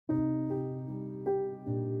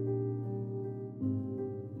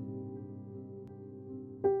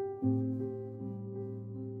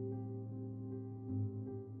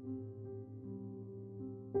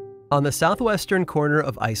On the southwestern corner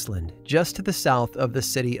of Iceland, just to the south of the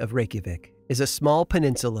city of Reykjavik, is a small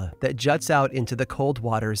peninsula that juts out into the cold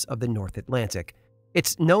waters of the North Atlantic.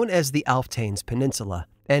 It's known as the Alftanes Peninsula,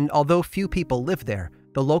 and although few people live there,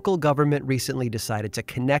 the local government recently decided to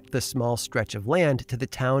connect the small stretch of land to the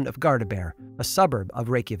town of Gardaber, a suburb of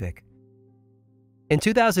Reykjavik. In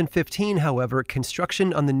 2015, however,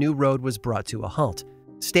 construction on the new road was brought to a halt.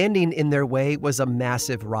 Standing in their way was a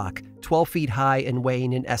massive rock, 12 feet high and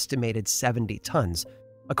weighing an estimated 70 tons.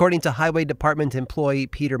 According to Highway Department employee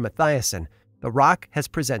Peter Mathiasen, the rock has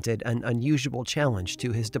presented an unusual challenge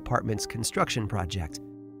to his department's construction project.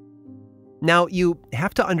 Now, you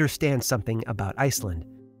have to understand something about Iceland.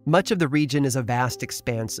 Much of the region is a vast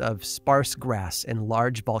expanse of sparse grass and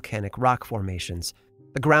large volcanic rock formations.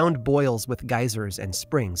 The ground boils with geysers and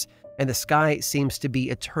springs, and the sky seems to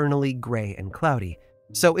be eternally gray and cloudy.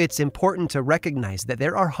 So it's important to recognize that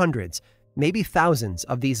there are hundreds, maybe thousands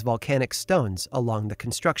of these volcanic stones along the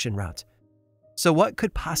construction route. So what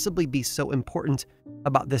could possibly be so important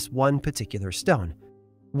about this one particular stone?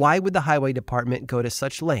 Why would the highway department go to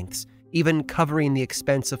such lengths, even covering the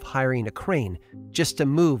expense of hiring a crane, just to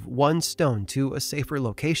move one stone to a safer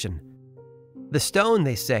location? The stone,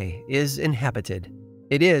 they say, is inhabited.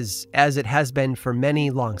 It is, as it has been for many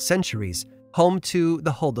long centuries, home to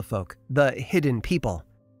the Huldufolk, the hidden people.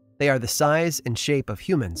 They are the size and shape of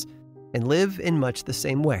humans and live in much the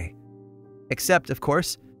same way. Except, of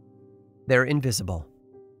course, they're invisible.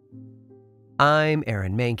 I'm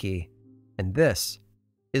Aaron Mahnke, and this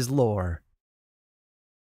is Lore.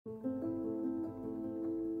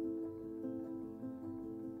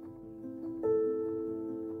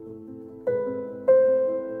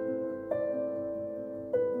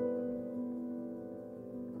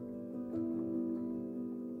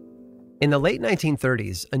 In the late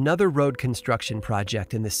 1930s, another road construction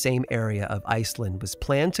project in the same area of Iceland was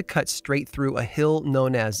planned to cut straight through a hill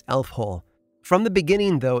known as Elfhol. From the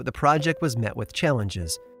beginning, though, the project was met with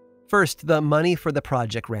challenges. First, the money for the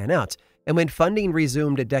project ran out, and when funding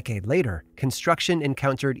resumed a decade later, construction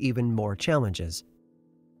encountered even more challenges.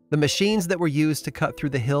 The machines that were used to cut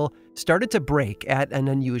through the hill started to break at an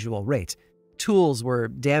unusual rate. Tools were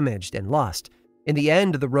damaged and lost. In the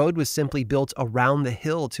end, the road was simply built around the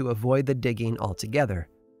hill to avoid the digging altogether.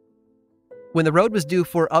 When the road was due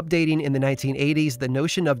for updating in the 1980s, the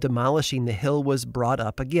notion of demolishing the hill was brought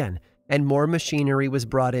up again, and more machinery was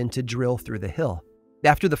brought in to drill through the hill.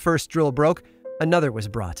 After the first drill broke, another was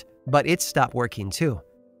brought, but it stopped working too.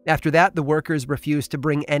 After that, the workers refused to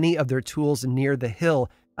bring any of their tools near the hill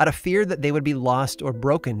out of fear that they would be lost or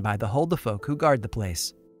broken by the Huldufolk who guard the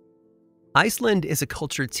place. Iceland is a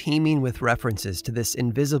culture teeming with references to this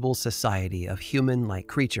invisible society of human-like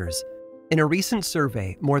creatures. In a recent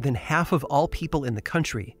survey, more than half of all people in the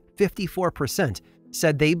country, 54%,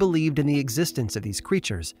 said they believed in the existence of these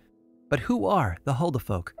creatures. But who are the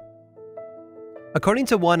Huldufolk? According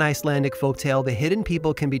to one Icelandic folktale, the hidden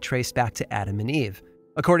people can be traced back to Adam and Eve.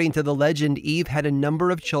 According to the legend, Eve had a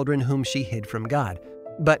number of children whom she hid from God.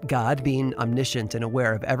 But God, being omniscient and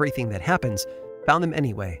aware of everything that happens, found them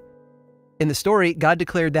anyway. In the story, God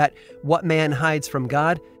declared that what man hides from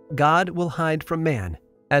God, God will hide from man.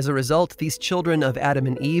 As a result, these children of Adam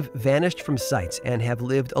and Eve vanished from sight and have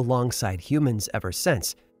lived alongside humans ever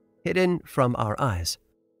since, hidden from our eyes.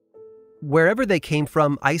 Wherever they came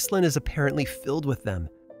from, Iceland is apparently filled with them.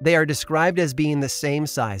 They are described as being the same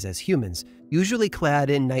size as humans, usually clad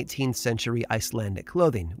in 19th century Icelandic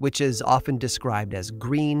clothing, which is often described as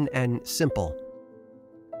green and simple.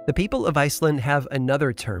 The people of Iceland have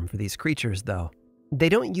another term for these creatures, though. They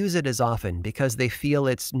don't use it as often because they feel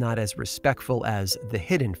it's not as respectful as the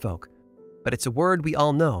hidden folk. But it's a word we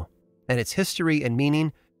all know, and its history and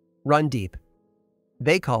meaning run deep.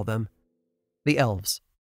 They call them the elves.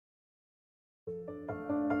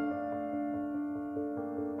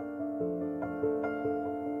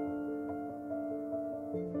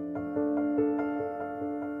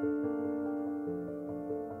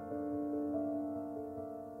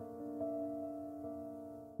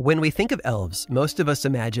 When we think of elves, most of us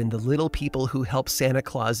imagine the little people who help Santa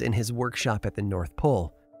Claus in his workshop at the North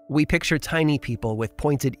Pole. We picture tiny people with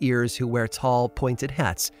pointed ears who wear tall, pointed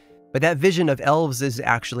hats. But that vision of elves is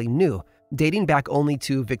actually new, dating back only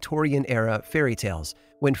to Victorian-era fairy tales,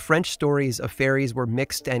 when French stories of fairies were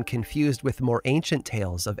mixed and confused with more ancient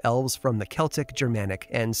tales of elves from the Celtic, Germanic,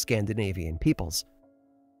 and Scandinavian peoples.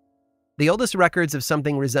 The oldest records of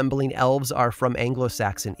something resembling elves are from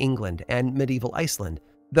Anglo-Saxon England and medieval Iceland,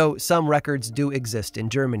 though some records do exist in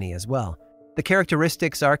Germany as well. The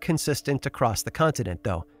characteristics are consistent across the continent,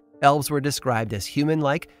 though. Elves were described as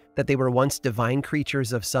human-like, that they were once divine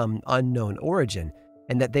creatures of some unknown origin,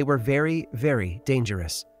 and that they were very, very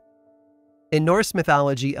dangerous. In Norse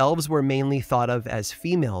mythology, elves were mainly thought of as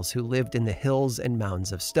females who lived in the hills and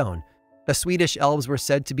mounds of stone. The Swedish elves were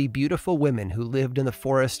said to be beautiful women who lived in the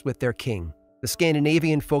forest with their king. The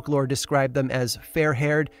Scandinavian folklore described them as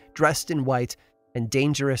fair-haired, dressed in white, and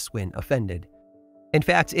dangerous when offended. In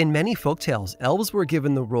fact, in many folktales, elves were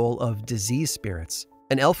given the role of disease spirits.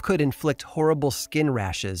 An elf could inflict horrible skin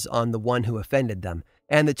rashes on the one who offended them,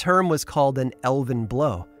 and the term was called an elven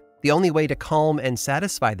blow. The only way to calm and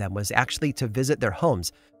satisfy them was actually to visit their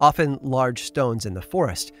homes, often large stones in the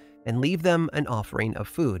forest, and leave them an offering of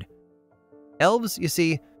food. Elves, you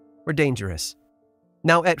see, were dangerous.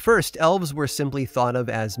 Now, at first, elves were simply thought of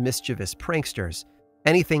as mischievous pranksters.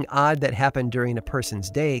 Anything odd that happened during a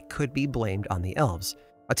person's day could be blamed on the elves.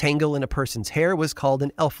 A tangle in a person's hair was called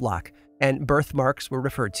an elf lock, and birthmarks were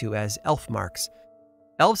referred to as elf marks.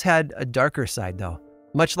 Elves had a darker side, though.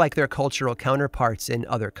 Much like their cultural counterparts in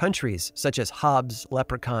other countries, such as hobs,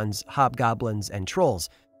 leprechauns, hobgoblins, and trolls,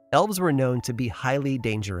 elves were known to be highly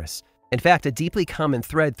dangerous. In fact, a deeply common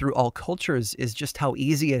thread through all cultures is just how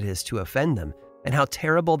easy it is to offend them, and how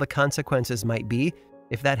terrible the consequences might be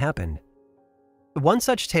if that happened. One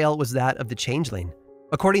such tale was that of the changeling.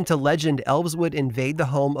 According to legend, elves would invade the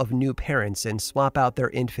home of new parents and swap out their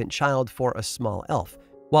infant child for a small elf.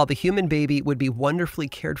 While the human baby would be wonderfully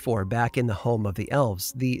cared for back in the home of the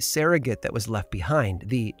elves, the surrogate that was left behind,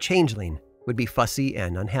 the changeling, would be fussy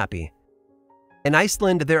and unhappy. In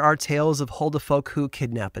Iceland, there are tales of huldufolk who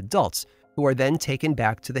kidnap adults, who are then taken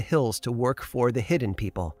back to the hills to work for the hidden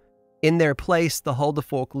people. In their place, the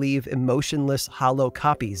huldufolk leave emotionless, hollow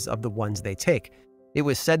copies of the ones they take. It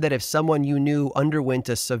was said that if someone you knew underwent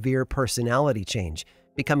a severe personality change,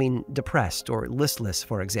 becoming depressed or listless,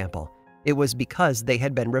 for example, it was because they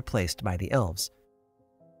had been replaced by the elves.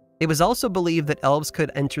 It was also believed that elves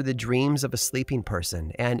could enter the dreams of a sleeping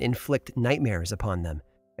person and inflict nightmares upon them.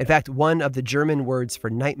 In fact, one of the German words for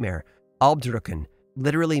nightmare, Albdrücken,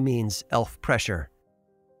 literally means elf pressure.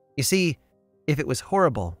 You see, if it was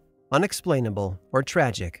horrible, unexplainable, or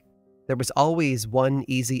tragic, there was always one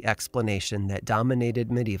easy explanation that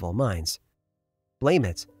dominated medieval minds. Blame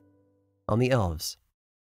it on the elves.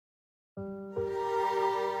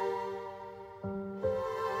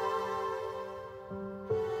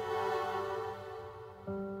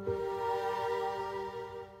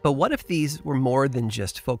 But what if these were more than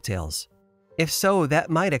just folktales? If so, that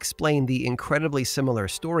might explain the incredibly similar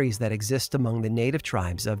stories that exist among the native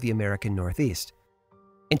tribes of the American Northeast.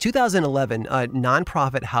 In 2011, a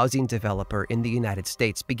nonprofit housing developer in the United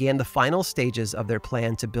States began the final stages of their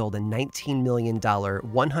plan to build a $19 million,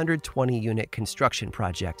 120-unit construction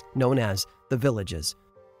project known as The Villages.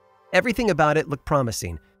 Everything about it looked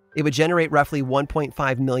promising. It would generate roughly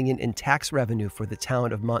 $1.5 million in tax revenue for the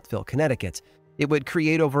town of Montville, Connecticut. It would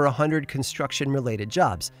create over 100 construction-related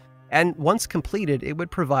jobs, and once completed, it would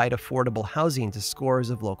provide affordable housing to scores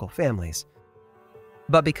of local families.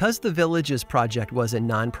 But because the Villages project was a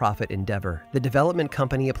nonprofit endeavor, the development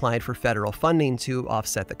company applied for federal funding to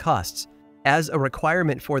offset the costs. As a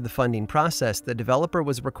requirement for the funding process, the developer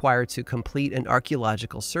was required to complete an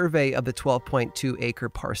archaeological survey of the 12.2-acre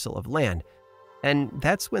parcel of land, and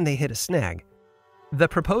that's when they hit a snag. The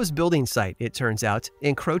proposed building site, it turns out,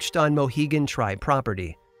 encroached on Mohegan tribe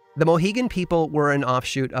property. The Mohegan people were an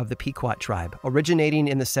offshoot of the Pequot tribe, originating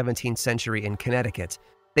in the 17th century in Connecticut.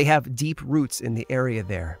 They have deep roots in the area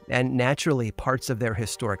there, and naturally parts of their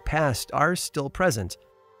historic past are still present.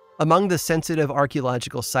 Among the sensitive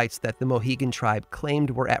archaeological sites that the Mohegan tribe claimed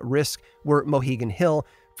were at risk were Mohegan Hill,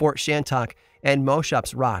 Fort Shantok, and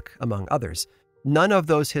Moshop's Rock, among others. None of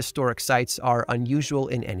those historic sites are unusual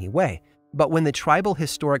in any way. But when the Tribal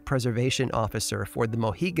Historic Preservation Officer for the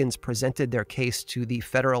Mohegans presented their case to the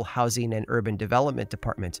Federal Housing and Urban Development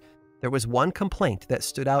Department, there was one complaint that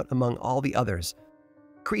stood out among all the others.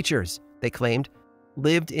 Creatures, they claimed,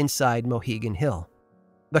 lived inside Mohegan Hill.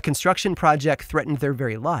 The construction project threatened their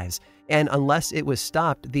very lives, and unless it was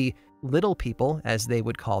stopped, the little people, as they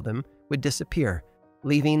would call them, would disappear,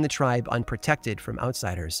 leaving the tribe unprotected from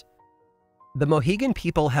outsiders. The Mohegan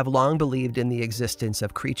people have long believed in the existence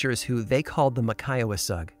of creatures who they called the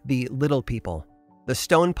Makaiwasug, the little people. The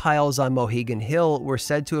stone piles on Mohegan Hill were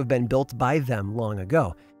said to have been built by them long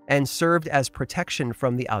ago and served as protection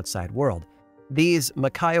from the outside world. These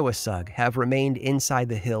Makaiwasug have remained inside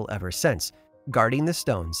the hill ever since, guarding the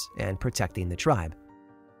stones and protecting the tribe.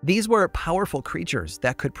 These were powerful creatures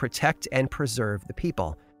that could protect and preserve the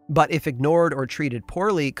people, but if ignored or treated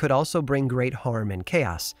poorly, could also bring great harm and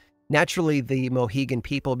chaos. Naturally, the Mohegan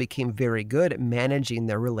people became very good at managing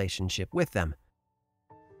their relationship with them.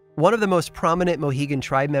 One of the most prominent Mohegan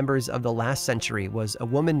tribe members of the last century was a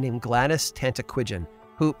woman named Gladys Tantaquidgeon,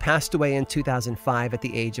 who passed away in 2005 at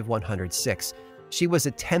the age of 106. She was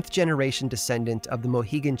a 10th-generation descendant of the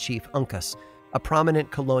Mohegan chief Uncas, a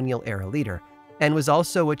prominent colonial-era leader, and was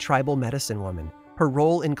also a tribal medicine woman. Her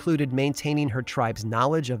role included maintaining her tribe's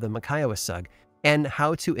knowledge of the Makayawassug and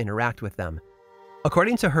how to interact with them.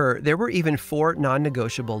 According to her, there were even 4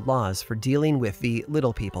 non-negotiable laws for dealing with the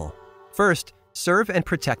little people. First, serve and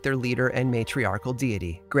protect their leader and matriarchal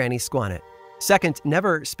deity, Granny Squannet. Second,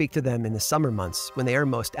 never speak to them in the summer months when they are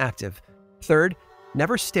most active. Third,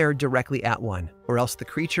 never stare directly at one, or else the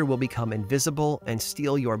creature will become invisible and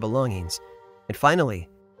steal your belongings. And finally,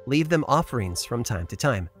 leave them offerings from time to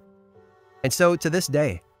time. And so, to this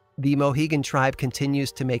day, the Mohegan tribe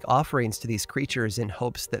continues to make offerings to these creatures in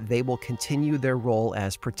hopes that they will continue their role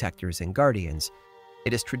as protectors and guardians.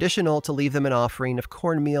 It is traditional to leave them an offering of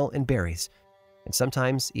cornmeal and berries, and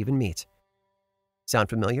sometimes even meat. Sound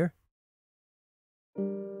familiar?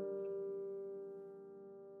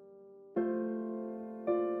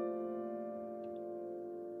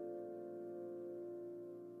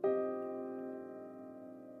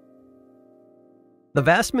 The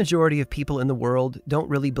vast majority of people in the world don't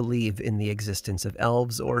really believe in the existence of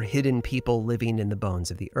elves or hidden people living in the bones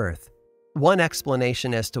of the earth. One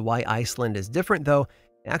explanation as to why Iceland is different, though,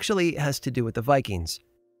 actually has to do with the Vikings.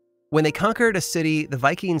 When they conquered a city, the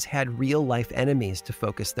Vikings had real-life enemies to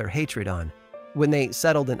focus their hatred on. When they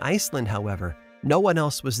settled in Iceland, however, no one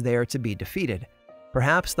else was there to be defeated.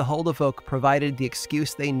 Perhaps the Huldufolk provided the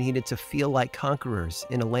excuse they needed to feel like conquerors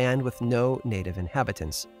in a land with no native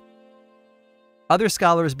inhabitants. Other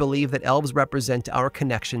scholars believe that elves represent our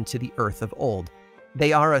connection to the earth of old.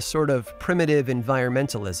 They are a sort of primitive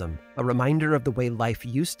environmentalism, a reminder of the way life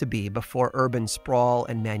used to be before urban sprawl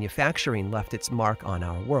and manufacturing left its mark on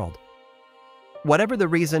our world. Whatever the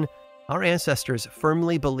reason, our ancestors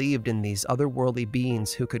firmly believed in these otherworldly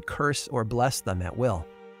beings who could curse or bless them at will.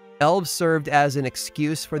 Elves served as an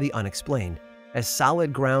excuse for the unexplained, as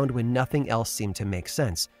solid ground when nothing else seemed to make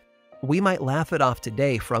sense. We might laugh it off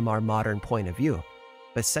today from our modern point of view,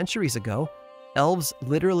 but centuries ago, elves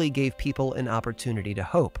literally gave people an opportunity to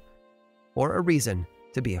hope, or a reason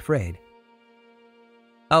to be afraid.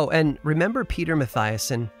 Oh, and remember Peter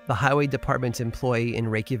Mathiasson, the highway department employee in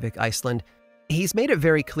Reykjavik, Iceland? He's made it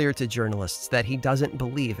very clear to journalists that he doesn't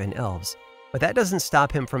believe in elves, but that doesn't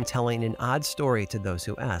stop him from telling an odd story to those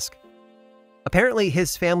who ask. Apparently,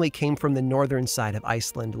 his family came from the northern side of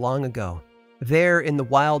Iceland long ago. There, in the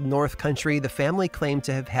wild North Country, the family claimed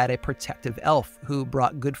to have had a protective elf who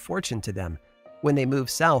brought good fortune to them. When they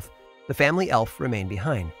moved south, the family elf remained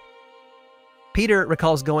behind. Peter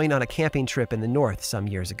recalls going on a camping trip in the north some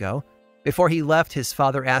years ago. Before he left, his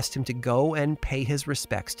father asked him to go and pay his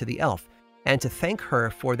respects to the elf, and to thank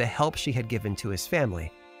her for the help she had given to his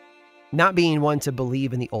family. Not being one to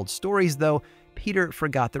believe in the old stories, though, Peter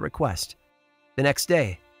forgot the request. The next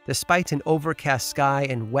day, despite an overcast sky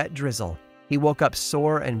and wet drizzle, he woke up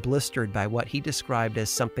sore and blistered by what he described as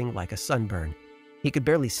something like a sunburn. He could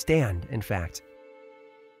barely stand, in fact.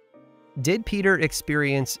 Did Peter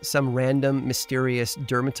experience some random, mysterious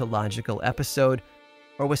dermatological episode,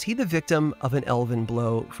 or was he the victim of an elven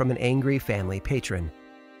blow from an angry family patron?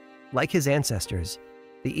 Like his ancestors,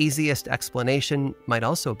 the easiest explanation might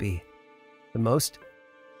also be the most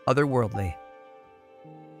otherworldly.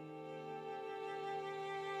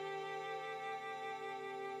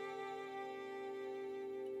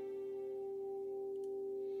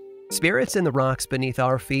 Spirits in the rocks beneath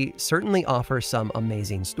our feet certainly offer some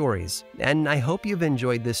amazing stories, and I hope you've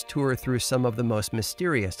enjoyed this tour through some of the most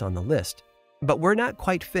mysterious on the list. But we're not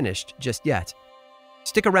quite finished just yet.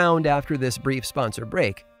 Stick around after this brief sponsor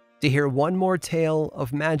break to hear one more tale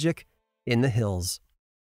of magic in the hills.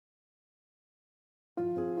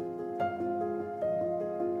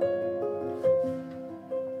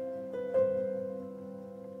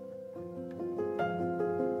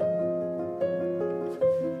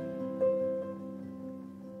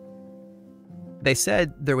 They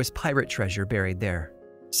said there was pirate treasure buried there.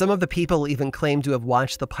 Some of the people even claimed to have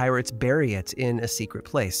watched the pirates bury it in a secret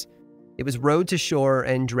place. It was rowed to shore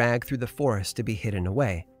and dragged through the forest to be hidden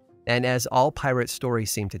away. And as all pirate stories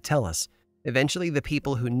seem to tell us, eventually the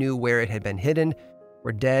people who knew where it had been hidden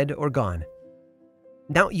were dead or gone.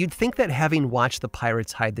 Now, you'd think that having watched the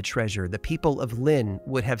pirates hide the treasure, the people of Lynn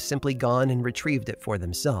would have simply gone and retrieved it for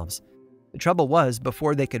themselves. The trouble was,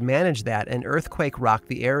 before they could manage that, an earthquake rocked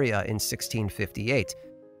the area in 1658.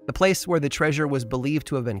 The place where the treasure was believed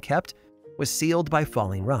to have been kept was sealed by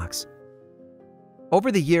falling rocks.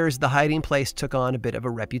 Over the years, the hiding place took on a bit of a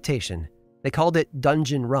reputation. They called it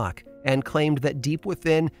Dungeon Rock and claimed that deep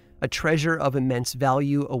within, a treasure of immense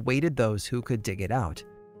value awaited those who could dig it out.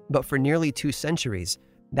 But for nearly 2 centuries,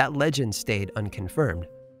 that legend stayed unconfirmed.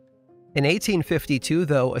 In 1852,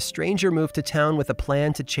 though, a stranger moved to town with a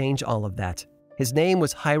plan to change all of that. His name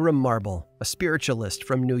was Hiram Marble, a spiritualist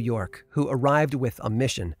from New York, who arrived with a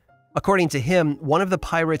mission. According to him, one of the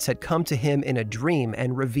pirates had come to him in a dream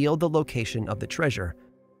and revealed the location of the treasure.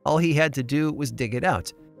 All he had to do was dig it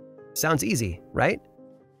out. Sounds easy, right?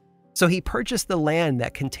 So he purchased the land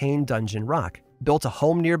that contained Dungeon Rock, built a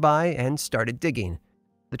home nearby, and started digging.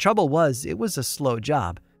 The trouble was, it was a slow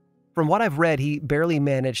job. From what I've read, he barely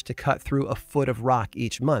managed to cut through a foot of rock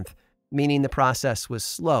each month, meaning the process was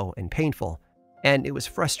slow and painful, and it was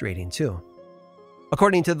frustrating too.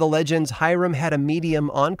 According to the legends, Hiram had a medium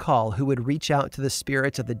on call who would reach out to the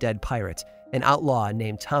spirit of the dead pirate, an outlaw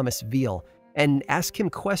named Thomas Veal, and ask him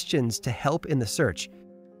questions to help in the search.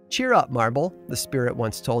 "Cheer up, Marble," the spirit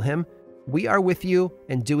once told him. "We are with you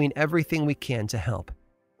and doing everything we can to help."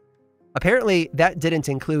 Apparently, that didn't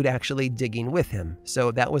include actually digging with him,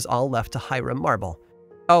 so that was all left to Hiram Marble.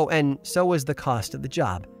 Oh, and so was the cost of the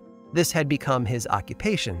job. This had become his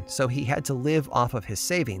occupation, so he had to live off of his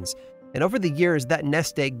savings, and over the years, that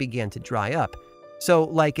nest egg began to dry up. So,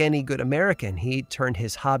 like any good American, he turned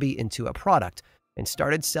his hobby into a product and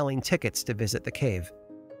started selling tickets to visit the cave.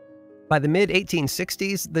 By the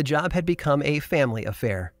mid-1860s, the job had become a family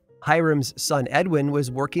affair. Hiram's son Edwin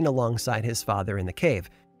was working alongside his father in the cave,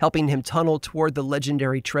 helping him tunnel toward the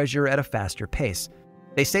legendary treasure at a faster pace.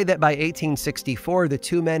 They say that by 1864, the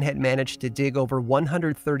 2 men had managed to dig over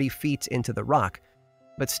 130 feet into the rock,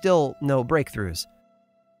 but still no breakthroughs.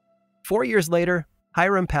 4 years later,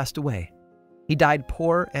 Hiram passed away. He died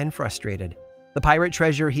poor and frustrated. The pirate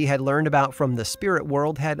treasure he had learned about from the spirit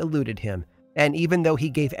world had eluded him, and even though he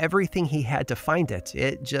gave everything he had to find it,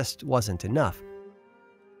 it just wasn't enough.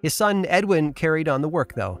 His son Edwin carried on the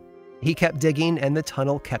work, though. He kept digging and the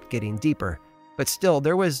tunnel kept getting deeper, but still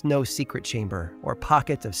there was no secret chamber or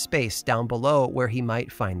pocket of space down below where he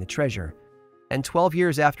might find the treasure. And 12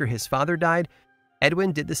 years after his father died,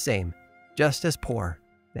 Edwin did the same, just as poor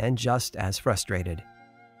and just as frustrated.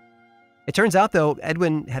 It turns out, though,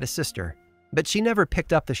 Edwin had a sister, but she never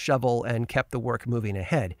picked up the shovel and kept the work moving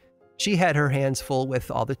ahead. She had her hands full with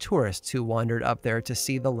all the tourists who wandered up there to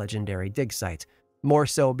see the legendary dig site, more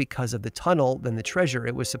so because of the tunnel than the treasure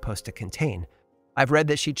it was supposed to contain. I've read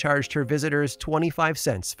that she charged her visitors 25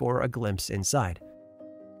 cents for a glimpse inside.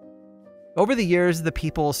 Over the years, the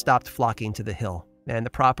people stopped flocking to the hill, and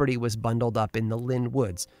the property was bundled up in the Lynn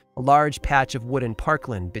Woods, a large patch of wooded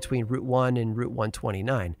parkland between Route 1 and Route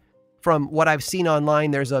 129. From what I've seen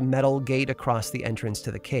online, there's a metal gate across the entrance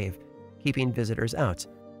to the cave, keeping visitors out.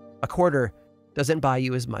 A quarter doesn't buy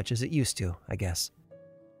you as much as it used to, I guess.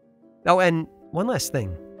 Oh, and one last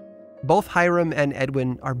thing. Both Hiram and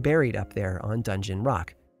Edwin are buried up there on Dungeon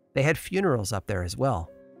Rock. They had funerals up there as well.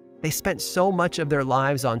 They spent so much of their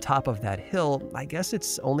lives on top of that hill, I guess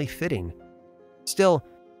it's only fitting. Still,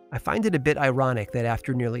 I find it a bit ironic that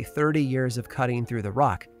after nearly 30 years of cutting through the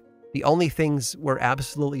rock, the only things we're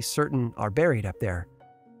absolutely certain are buried up there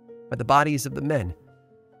are the bodies of the men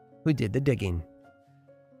who did the digging.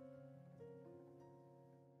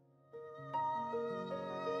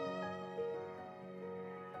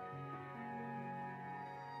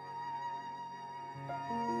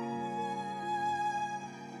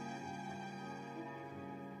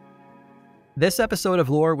 This episode of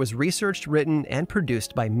Lore was researched, written, and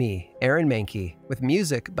produced by me, Aaron Mahnke, with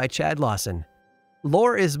music by Chad Lawson.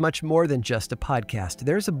 Lore is much more than just a podcast.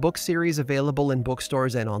 There's a book series available in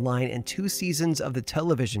bookstores and online, and 2 seasons of the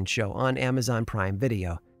television show on Amazon Prime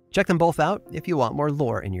Video. Check them both out if you want more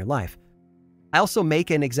lore in your life. I also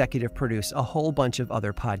make and executive produce a whole bunch of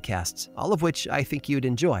other podcasts, all of which I think you'd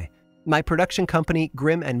enjoy. My production company,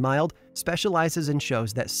 Grim and Mild, specializes in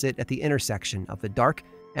shows that sit at the intersection of the dark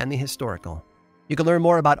and the historical. You can learn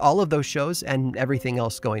more about all of those shows and everything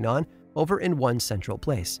else going on over in one central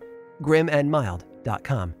place,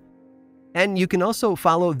 grimandmild.com. And you can also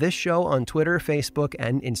follow this show on Twitter, Facebook,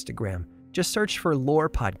 and Instagram. Just search for Lore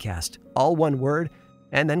Podcast, all one word,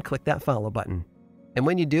 and then click that follow button. And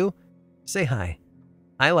when you do, say hi.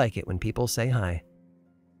 I like it when people say hi.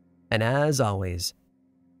 And as always,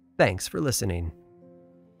 thanks for listening.